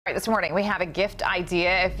This morning we have a gift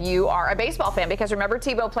idea if you are a baseball fan, because remember,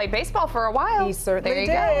 Tebow played baseball for a while. He certainly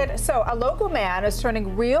did. So a local man is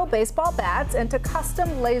turning real baseball bats into custom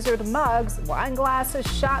lasered mugs, wine glasses,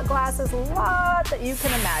 shot glasses, a lot that you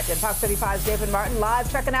can imagine. Fox 35's David Martin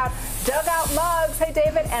live checking out Dugout Mugs. Hey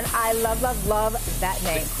David, and I love that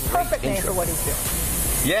name. Perfect name for what he's doing.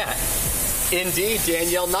 Yeah. Indeed,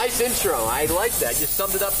 Danielle. Nice intro. I like that. You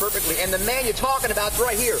summed it up perfectly. And the man you're talking about is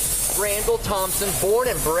right here, Randall Thompson, born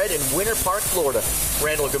and bred in Winter Park, Florida.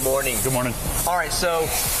 Randall, good morning. Good morning. All right, so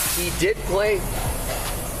he did play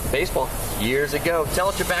baseball years ago. Tell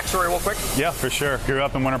us your backstory real quick. Yeah, for sure. Grew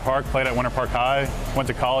up in Winter Park, played at Winter Park High, went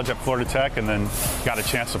to college at Florida Tech, and then got a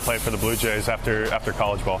chance to play for the Blue Jays after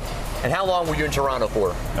college ball. And how long were you in Toronto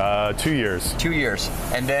for? 2 years. 2 years.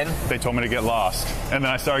 And then? They told me to get lost. And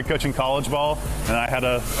then I started coaching college ball, and I had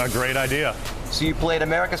a great idea. So you played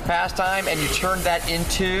America's pastime, and you turned that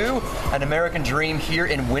into an American dream here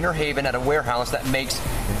in Winter Haven at a warehouse that makes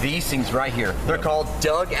these things right here. They're called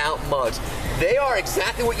Dugout Mugs. They are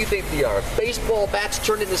exactly what you think they are. Baseball bats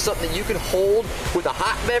turned into something that you can hold with a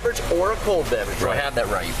hot beverage or a cold beverage. Do I have that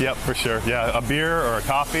right? Yep, for sure. Yeah, a beer or a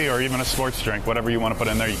coffee or even a sports drink, whatever you want to put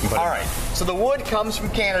in there, you can put it in. All right, so the wood comes from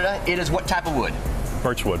Canada. It is what type of wood?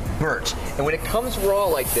 Birch wood. Birch. And when it comes raw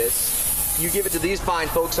like this, you give it to these fine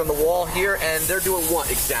folks on the wall here, and they're doing what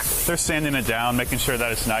exactly? They're sanding it down, making sure that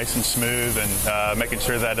it's nice and smooth, and making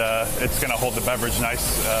sure that it's going to hold the beverage nice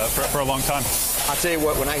for a long time. I'll tell you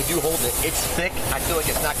what, when I do hold it, it's thick. I feel like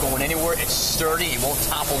it's not going anywhere. It's sturdy. It won't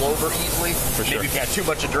topple over easily. For sure. Maybe if you had too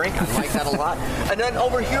much to drink. I like that a lot. And then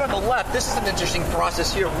over here on the left, this is an interesting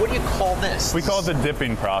process here. What do you call this? We call it the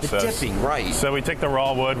dipping process. The dipping, right. So we take the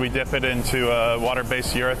raw wood, we dip it into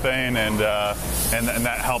water-based urethane, and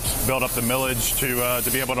that helps build up the millage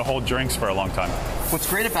to be able to hold drinks for a long time. What's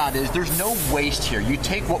great about it is there's no waste here. You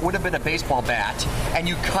take what would have been a baseball bat and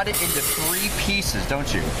you cut it into 3 pieces,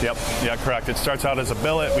 don't you? Yep. Yeah, correct. It starts out as a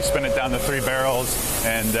billet. We spin it down to 3 barrels,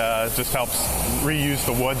 and just helps reuse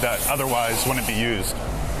the wood that otherwise wouldn't be used.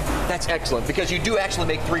 That's excellent, because you do actually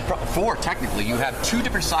make 4 technically. You have 2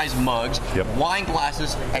 different size mugs, yep, wine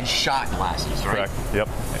glasses, and shot glasses, right? Correct, yep.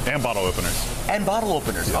 And bottle openers. And bottle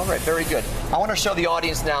openers. Yep. All right, very good. I want to show the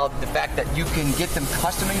audience now the fact that you can get them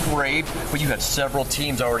custom engraved, but you have several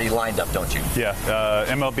teams already lined up, don't you? Yeah,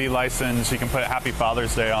 MLB license. You can put Happy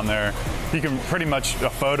Father's Day on there. You can pretty much, a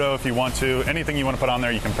photo if you want to. Anything you want to put on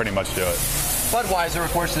there, you can pretty much do it. Budweiser,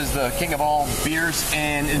 of course, is the king of all beers,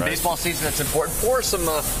 and in baseball season, that's important. For some,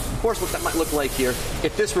 of course, what that might look like here.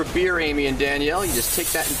 If this were beer, Amy and Danielle, you just take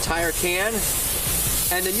that entire can,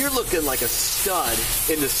 and then you're looking like a stud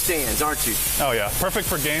in the stands, aren't you? Oh yeah, perfect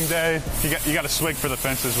for game day. You got to swig for the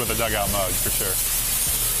fences with a Dugout mug for sure.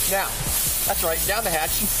 Now, that's right, down the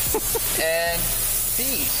hatch, and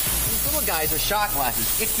these little guys are shot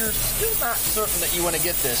glasses. If you're still not certain that you want to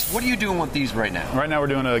get this, what are you doing with these right now? Right now we're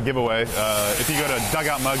doing a giveaway. If you go to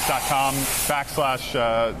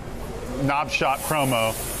dugoutmugs.com/knob shot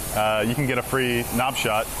promo, you can get a free knob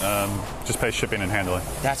shot. Just pay shipping and handling.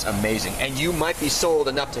 That's amazing. And you might be sold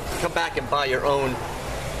enough to come back and buy your own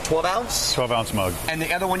 12-ounce? 12-ounce mug. And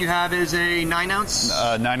the other one you have is a 9-ounce?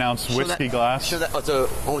 9-ounce whiskey glass. It's a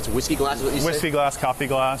whiskey glass, is what you Whiskey glass, coffee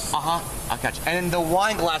glass. I got you. And the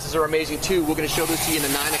wine glasses are amazing, too. We're going to show this to you in the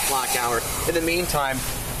 9 o'clock hour. In the meantime,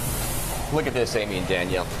 look at this, Amy and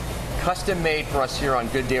Danielle. Custom made for us here on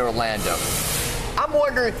Good Day Orlando. I'm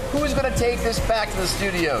wondering who's going to take this back to the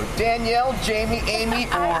studio. Danielle, Jamie, Amy,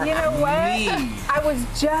 or you know what? me? I was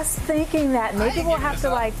just thinking that. Maybe we'll have to,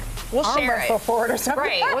 like, we'll share it for it or something.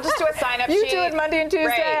 Right. We'll just do a sign-up sheet. You do it Monday and Tuesday.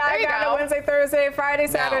 Right. I got it Wednesday, Thursday, Friday,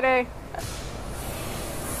 Saturday.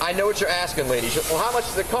 I know what you're asking, ladies. Well, how much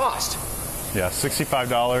does it cost? Yeah,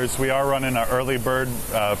 $65. We are running an early bird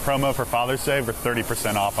promo for Father's Day for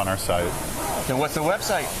 30% off on our site. And what's the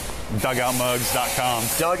website? Dugoutmugs.com.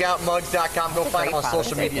 Dugoutmugs.com. Go find them on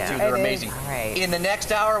social media, too. They're amazing. Right. In the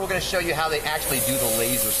next hour, we're going to show you how they actually do the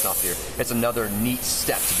laser stuff here. It's another neat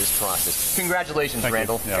step to this process. Congratulations,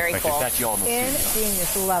 Randall. Yeah, very cool. That's you all in the studio.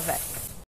 Ingenious. Love it.